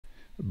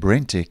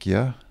BrenTech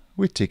here,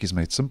 where tech is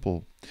made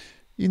simple.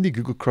 In the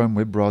Google Chrome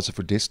web browser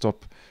for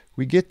desktop,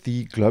 we get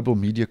the global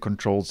media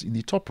controls in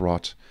the top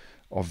right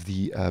of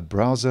the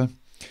browser,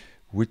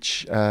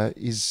 which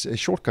is a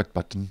shortcut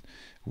button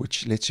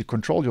which lets you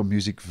control your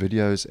music,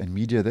 videos, and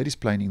media that is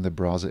playing in the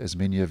browser, as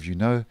many of you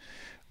know,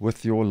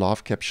 with your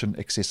live caption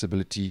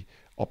accessibility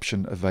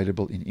option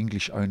available in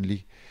English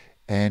only.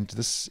 And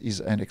this is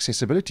an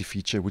accessibility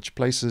feature which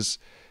places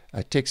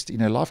text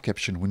in a live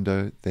caption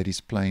window that is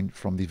playing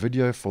from the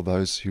video for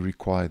those who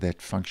require that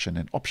function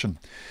and option.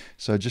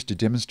 So just to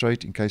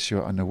demonstrate, in case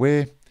you're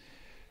unaware,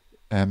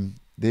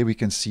 there we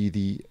can see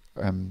the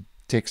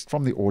text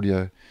from the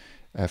audio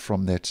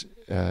from that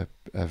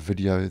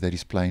video that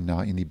is playing now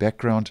in the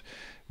background,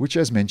 which,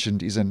 as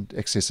mentioned, is an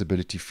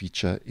accessibility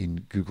feature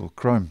in Google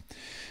Chrome.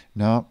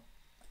 Now,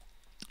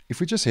 if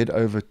we just head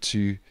over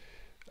to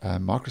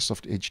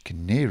Microsoft Edge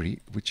Canary,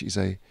 which is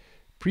a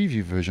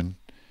preview version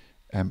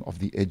of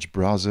the Edge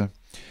browser,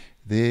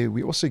 there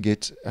we also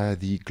get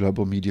the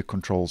global media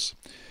controls,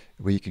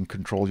 where you can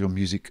control your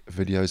music,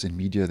 videos, and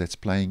media that's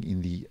playing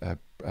in the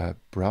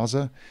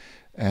browser.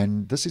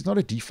 And this is not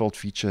a default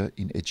feature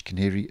in Edge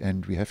Canary,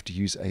 and we have to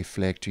use a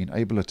flag to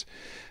enable it.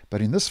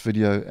 But in this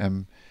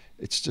video,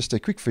 it's just a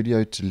quick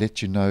video to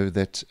let you know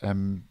that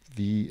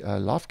the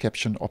live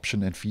caption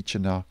option and feature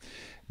now,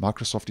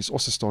 Microsoft is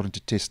also starting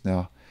to test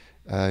now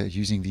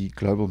using the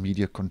global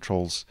media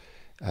controls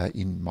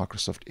in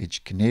Microsoft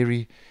Edge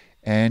Canary.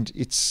 And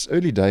it's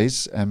early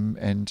days,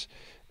 and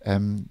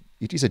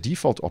it is a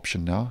default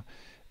option now,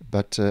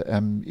 but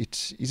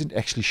it isn't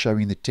actually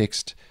showing the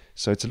text,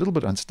 so it's a little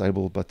bit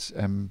unstable, but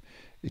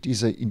it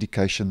is an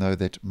indication though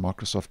that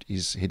Microsoft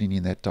is heading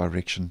in that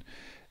direction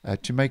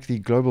to make the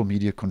global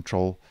media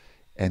control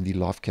and the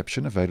live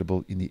caption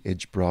available in the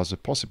Edge browser,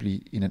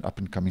 possibly in an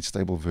up-and-coming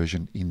stable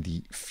version in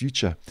the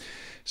future.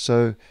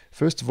 So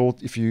first of all,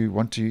 if you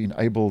want to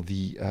enable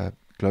the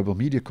global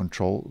media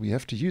control, we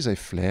have to use a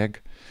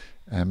flag.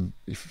 If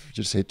you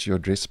just head to your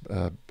address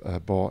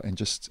bar and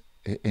just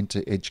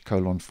enter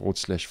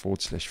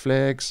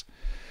edge://flags,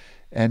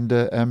 and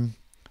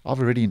I've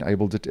already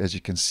enabled it, as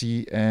you can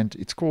see, and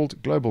it's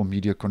called Global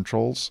Media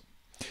Controls,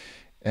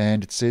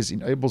 and it says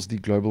enables the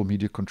Global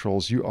Media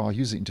Controls UI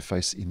user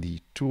interface in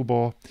the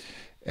toolbar,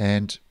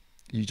 and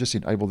you just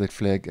enable that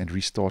flag and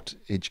restart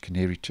Edge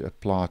Canary to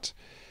apply it.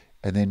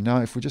 And then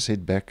now if we just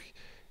head back,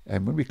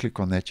 and when we click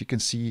on that, you can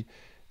see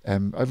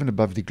over and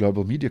above the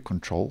Global Media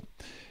Control,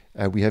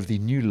 we have the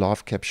new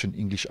live caption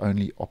English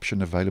only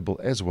option available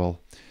as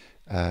well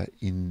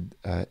in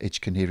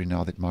Edge Canary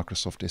now that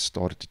Microsoft has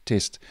started to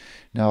test.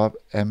 Now,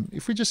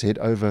 if we just head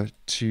over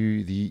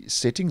to the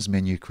settings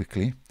menu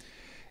quickly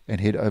and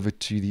head over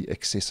to the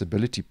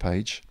accessibility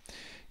page,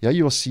 yeah,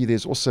 you'll see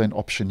there's also an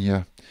option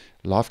here,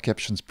 live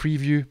captions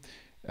preview,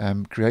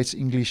 creates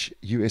English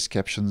US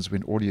captions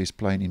when audio is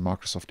playing in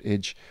Microsoft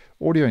Edge.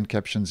 Audio and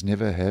captions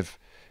never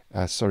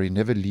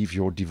leave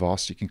your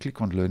device. You can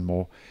click on learn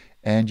more,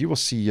 and you will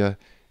see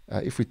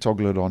if we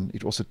toggle it on,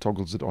 it also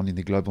toggles it on in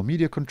the global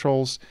media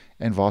controls,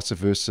 and vice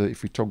versa.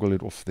 If we toggle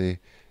it off there,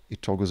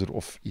 it toggles it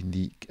off in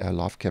the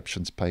live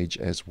captions page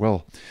as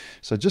well.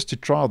 So just to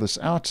try this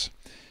out,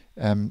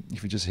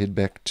 if we just head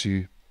back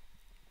to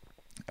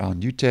our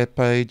new tab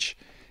page,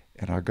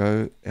 and I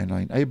go and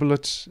I enable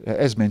it,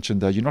 as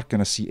mentioned though, you're not going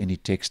to see any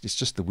text. It's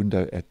just the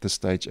window at this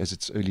stage, as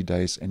it's early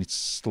days and it's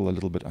still a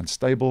little bit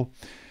unstable.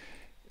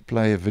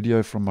 Play a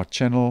video from my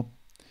channel,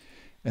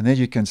 and then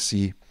you can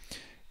see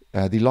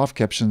the live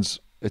captions.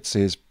 It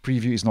says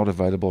preview is not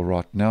available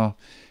right now,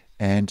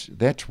 and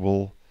that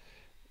will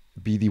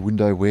be the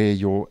window where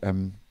your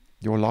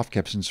live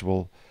captions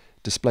will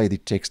display the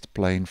text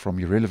playing from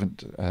your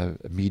relevant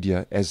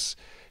media as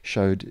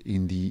showed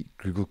in the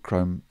Google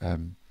Chrome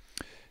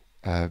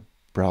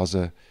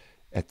browser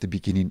at the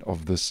beginning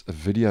of this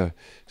video.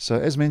 So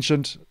as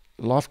mentioned,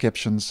 live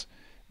captions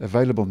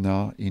available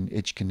now in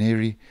Edge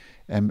Canary.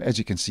 As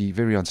you can see,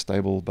 very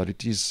unstable, but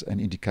it is an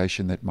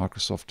indication that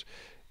Microsoft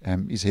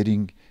is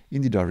heading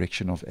in the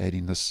direction of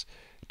adding this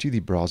to the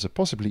browser,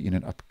 possibly in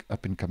an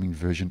up-and-coming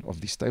version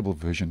of the stable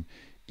version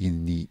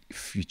in the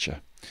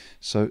future.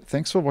 So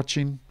thanks for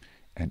watching,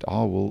 and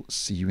I will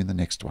see you in the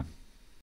next one.